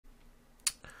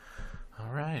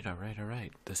All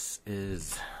right. This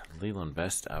is Leland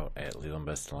Best out at Leland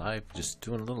Best Live, just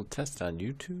doing a little test on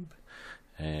YouTube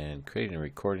and creating a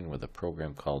recording with a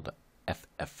program called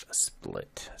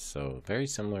FFsplit. So very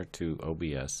similar to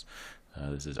OBS.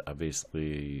 This is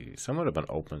obviously somewhat of an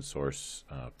open source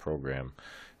program.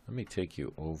 Let me take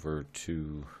you over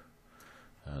to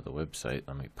the website.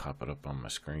 Let me pop it up on my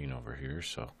screen over here.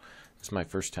 So this is my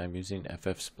first time using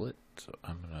FFsplit. So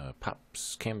I'm gonna pop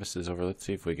canvases over. Let's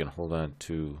see if we can hold on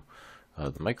to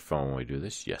the microphone when we do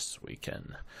this. Yes, we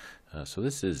can. So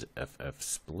this is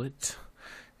FFsplit.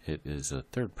 It is a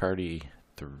third-party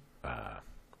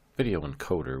video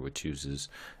encoder which uses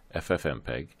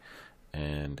FFMPEG,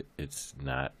 and it's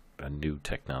not a new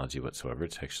technology whatsoever.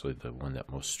 It's actually the one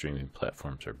that most streaming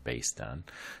platforms are based on.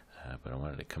 But I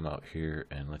wanted to come out here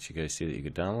and let you guys see that you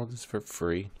could download this for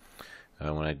free.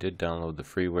 When I did download the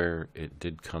freeware, it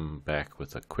did come back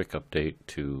with a quick update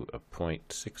to a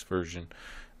 0.6 version.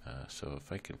 So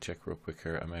if I can check real quick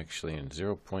here, I'm actually in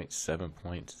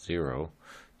 0.7.0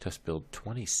 test build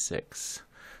 26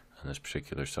 on this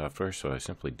particular software. So I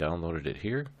simply downloaded it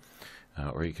here,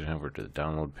 or you can head over to the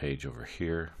download page over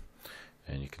here,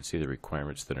 and you can see the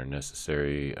requirements that are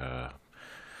necessary.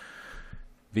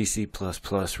 VC++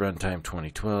 runtime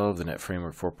 2012, the net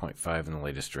framework 4.5, and the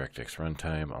latest DirectX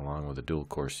runtime, along with a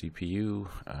dual-core CPU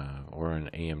or an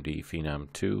AMD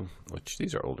Phenom 2, which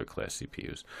these are older class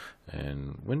CPUs.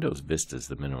 And Windows Vista is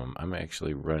the minimum. I'm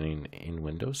actually running in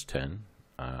Windows 10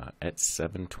 at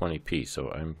 720p, so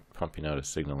I'm pumping out a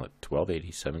signal at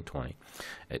 1280, 720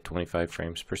 at 25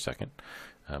 frames per second.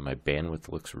 My bandwidth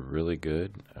looks really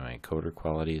good. My encoder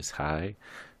quality is high.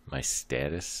 My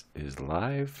status is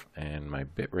live, and my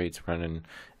bit rate's running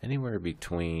anywhere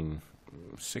between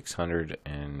 600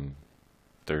 and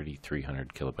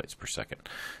 300 kilobytes per second.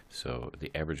 So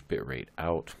the average bit rate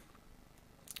out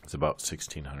is about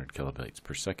 1600 kilobytes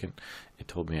per second. It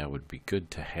told me I would be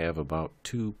good to have about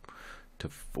 4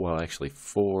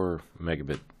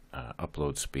 megabit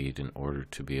upload speed in order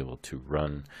to be able to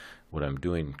run what I'm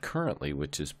doing currently,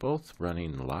 which is both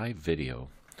running live video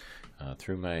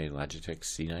through my Logitech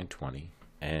C920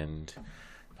 and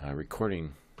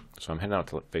recording. So I'm heading out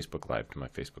to Facebook Live, to my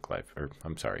Facebook Live, or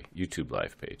I'm sorry, YouTube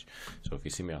Live page. So if you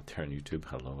see me out there on YouTube,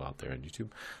 hello out there on YouTube.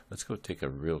 Let's go take a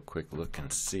real quick look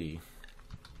and see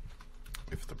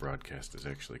if the broadcast is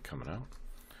actually coming out.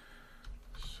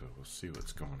 So we'll see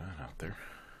what's going on out there.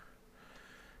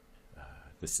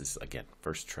 This is, again,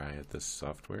 first try at this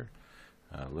software.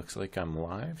 Looks like I'm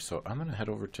live, so I'm going to head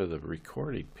over to the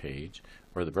recording page,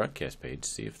 or the broadcast page,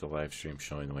 see if the live stream's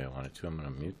showing the way I want it to. I'm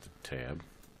going to mute the tab.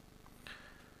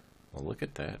 Well, look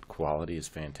at that. Quality is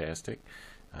fantastic.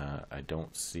 I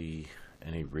don't see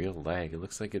any real lag. It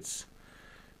looks like it's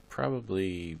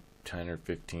probably 10 or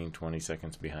 15, 20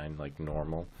 seconds behind like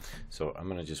normal. So I'm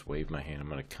going to just wave my hand. I'm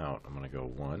going to count. I'm going to go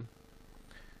 1,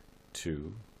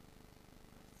 2,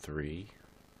 3,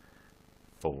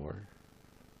 4,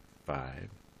 5,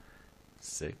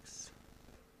 6,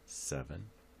 7,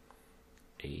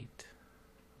 8,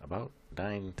 about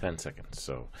 9, 10 seconds.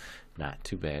 So not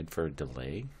too bad for a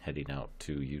delay heading out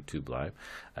to YouTube Live.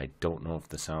 I don't know if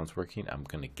the sound's working. I'm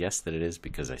going to guess that it is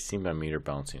because I see my meter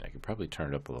bouncing. I could probably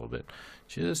turn it up a little bit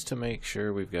just to make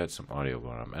sure we've got some audio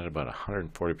going on. I'm at about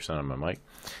 140% on my mic.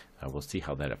 We'll see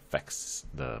how that affects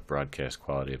the broadcast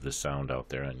quality of the sound out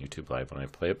there on YouTube Live when I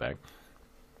play it back.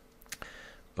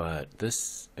 But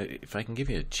this, if I can give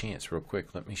you a chance real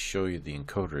quick, let me show you the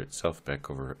encoder itself back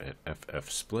over at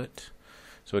FFsplit.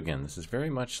 So again, this is very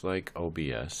much like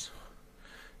OBS.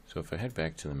 So if I head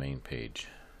back to the main page,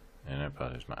 and I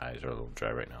apologize, my eyes are a little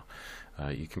dry right now.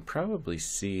 You can probably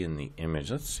see in the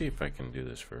image, let's see if I can do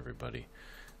this for everybody.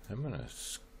 I'm going to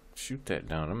shoot that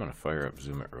down. I'm going to fire up,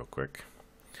 zoom it real quick.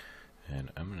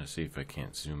 And I'm going to see if I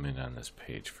can't zoom in on this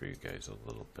page for you guys a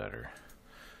little better.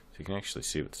 So you can actually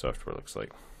see what the software looks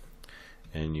like.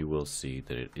 And you will see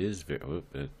that it is very,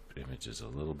 the image is a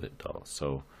little bit dull.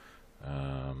 So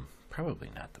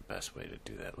probably not the best way to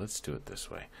do that. Let's do it this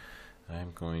way.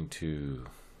 I'm going to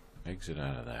exit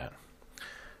out of that.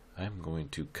 I'm going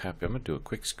to copy, I'm going to do a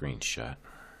quick screenshot.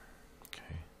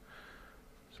 Okay.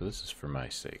 So this is for my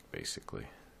sake, basically.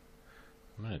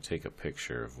 I'm going to take a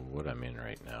picture of what I'm in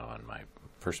right now on my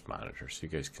first monitor so you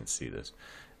guys can see this.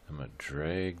 I'm going to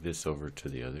drag this over to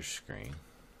the other screen.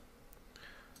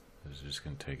 This is just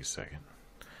going to take a second.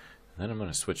 And then I'm going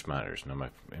to switch monitors. Now my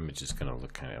image is going to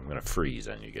look kind of, I'm going to freeze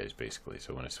on you guys basically.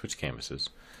 So when I switch canvases,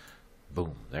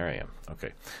 boom, there I am.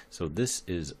 Okay, so this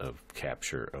is a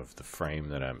capture of the frame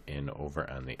that I'm in over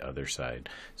on the other side.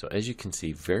 So as you can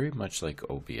see, very much like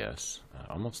OBS,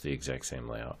 almost the exact same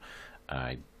layout.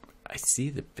 I see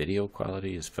the video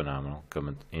quality is phenomenal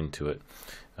coming into it.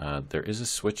 There is a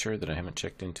switcher that I haven't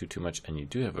checked into too much, and you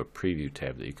do have a preview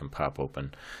tab that you can pop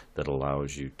open that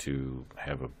allows you to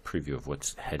have a preview of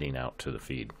what's heading out to the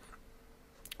feed.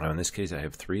 In this case, I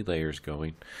have 3 layers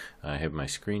going. I have my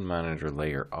screen monitor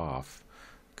layer off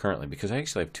currently because I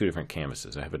actually have 2 different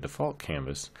canvases. I have a default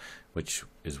canvas, which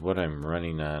is what I'm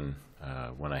running on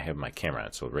when I have my camera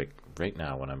on. So right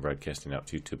now when I'm broadcasting out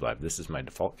to YouTube Live, this is my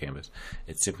default canvas.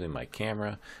 It's simply my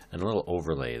camera and a little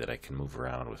overlay that I can move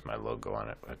around with my logo on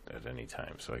it at any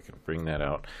time. So I can bring that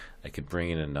out. I could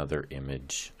bring in another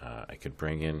image. I could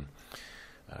bring in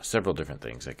several different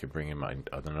things. I could bring in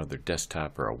another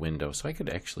desktop or a window. So I could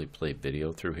actually play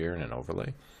video through here in an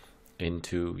overlay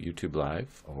into YouTube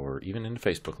Live or even into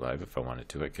Facebook Live if I wanted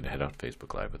to. I could head out to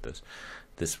Facebook Live with this.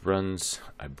 This runs,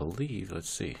 I believe, let's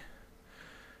see.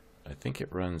 I think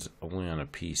it runs only on a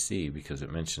PC because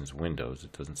it mentions Windows.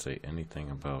 It doesn't say anything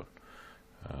about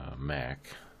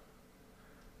Mac.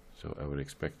 So I would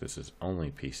expect this is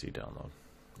only PC download.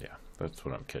 Yeah, that's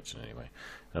what I'm catching anyway.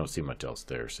 I don't see much else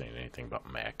there saying anything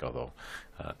about Mac, although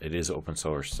it is open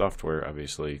source software,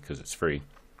 obviously, because it's free.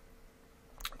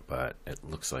 But it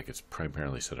looks like it's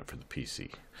primarily set up for the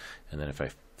PC. And then if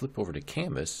I flip over to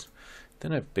Canvas,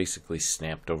 then I've basically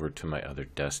snapped over to my other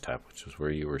desktop, which is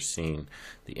where you were seeing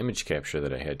the image capture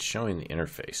that I had showing the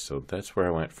interface. So that's where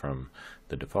I went from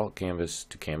the default canvas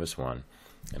to Canvas 1,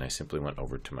 and I simply went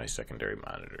over to my secondary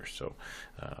monitor. So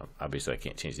obviously I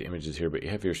can't change the images here, but you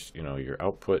have your, your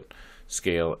output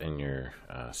scale and your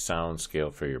sound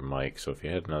scale for your mic. So if you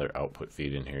had another output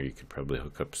feed in here, you could probably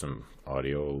hook up some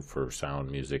audio for sound,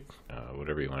 music,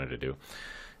 whatever you wanted to do.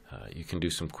 You can do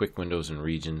some quick windows and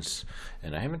regions,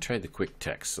 and I haven't tried the quick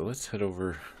text, so let's head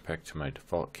over back to my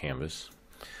default canvas,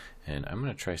 and I'm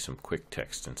going to try some quick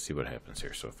text and see what happens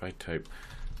here. So if I type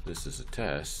this is a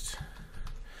test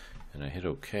and I hit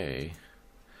OK,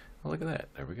 well, look at that,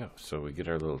 there we go. So we get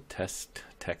our little test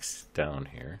text down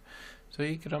here. So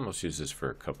you could almost use this for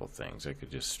a couple things. I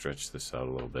could just stretch this out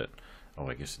a little bit. Oh,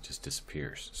 I guess it just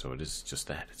disappears. So it is just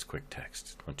that. It's quick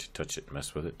text. Once you touch it,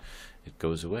 mess with it, it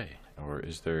goes away. Or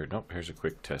is there... Nope, here's a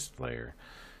quick test layer.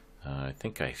 I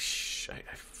think I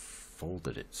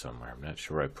folded it somewhere. I'm not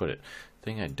sure where I put it. The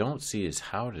thing I don't see is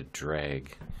how to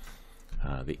drag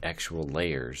the actual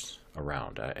layers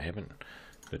around. I haven't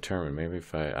determined. Maybe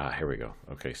if I... here we go.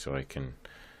 Okay, so I can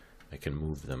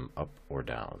move them up or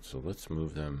down. So let's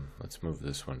move them. Let's move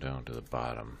this one down to the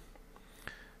bottom.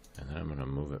 And then I'm going to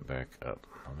move it back up.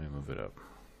 Let me move it up.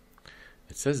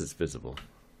 It says it's visible.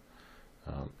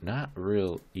 Not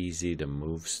real easy to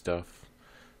move stuff.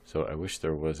 So I wish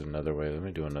there was another way. Let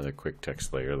me do another quick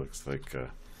text layer. Looks like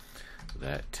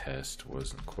that test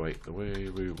wasn't quite the way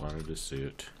we wanted to see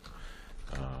it.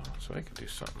 So I could do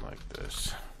something like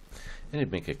this. And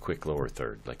it'd make a quick lower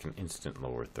third, like an instant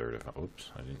lower third. Oops,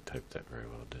 I didn't type that very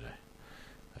well, did I?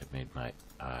 I made my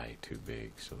I too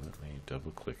big, so let me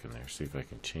double click in there, see if I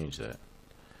can change that.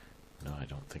 No, I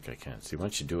don't think I can. See,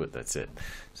 once you do it, that's it.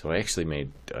 So I actually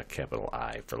made a capital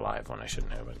I for live when I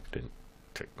shouldn't have. I didn't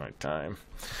take my time.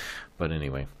 But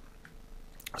anyway,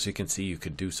 so you can see you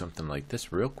could do something like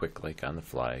this real quick, like on the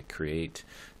fly, create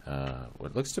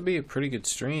what looks to be a pretty good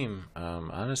stream.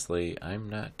 Honestly, I'm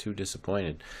not too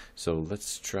disappointed. So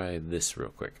let's try this real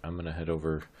quick. I'm going to head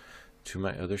over to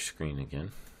my other screen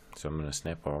again. So I'm going to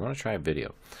snap over. I want to try a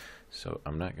video. So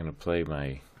I'm not going to play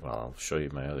my, well, I'll show you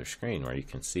my other screen where you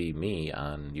can see me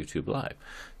on YouTube Live.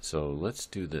 So let's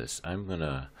do this. I'm going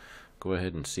to go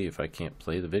ahead and see if I can't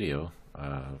play the video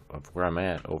of where I'm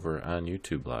at over on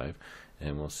YouTube Live.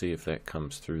 And we'll see if that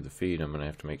comes through the feed. I'm going to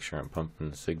have to make sure I'm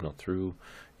pumping the signal through.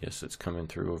 Yes, it's coming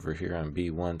through over here on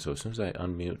B1. So as soon as I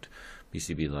unmute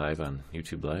BCB Live on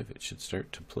YouTube Live, it should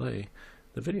start to play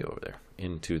the video over there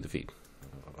into the feed.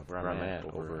 Where I'm at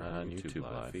over on YouTube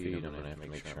Live feed. I'm going to have to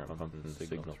make sure I'm pumping the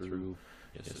signal through.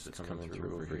 Yes, it's coming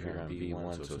through over here on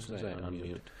B1. So as soon as I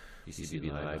unmute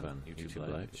BCB Live on YouTube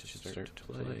Live, it should start to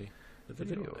play the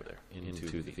video over there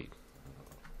into the feed.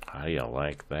 How do you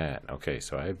like that? Okay,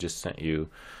 so I have just sent you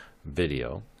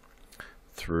video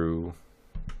through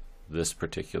this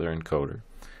particular encoder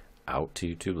out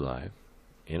to YouTube Live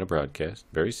in a broadcast.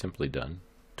 Very simply done.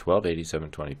 1280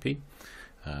 720p.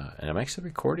 And I'm actually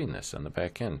recording this on the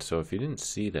back end. So if you didn't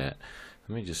see that,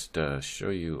 let me just show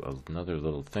you another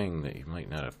little thing that you might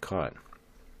not have caught.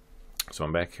 So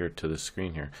I'm back here to the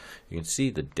screen here. You can see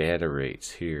the data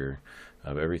rates here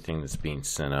of everything that's being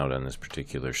sent out on this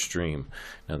particular stream.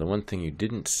 Now the one thing you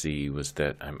didn't see was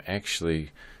that I'm actually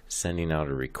sending out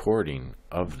a recording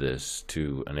of this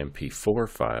to an MP4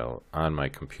 file on my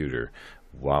computer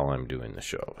while I'm doing the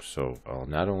show. So I'll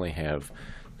not only have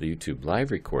the YouTube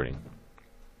live recording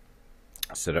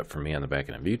set up for me on the back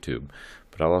end of YouTube,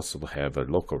 but I'll also have a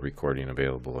local recording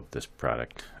available of this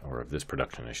product, or of this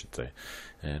production I should say,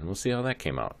 and we'll see how that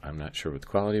came out. I'm not sure what the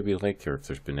quality will be like, or if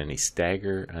there's been any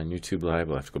stagger on YouTube Live.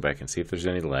 We'll have to go back and see if there's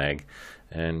any lag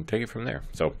and take it from there.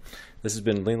 So this has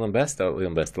been Leland Best out at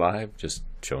Leland Best Live, just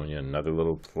showing you another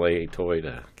little play toy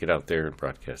to get out there and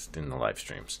broadcast in the live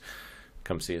streams.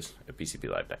 Come see us at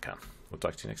PCBlive.com. We'll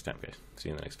talk to you next time, guys. See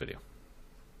you in the next video.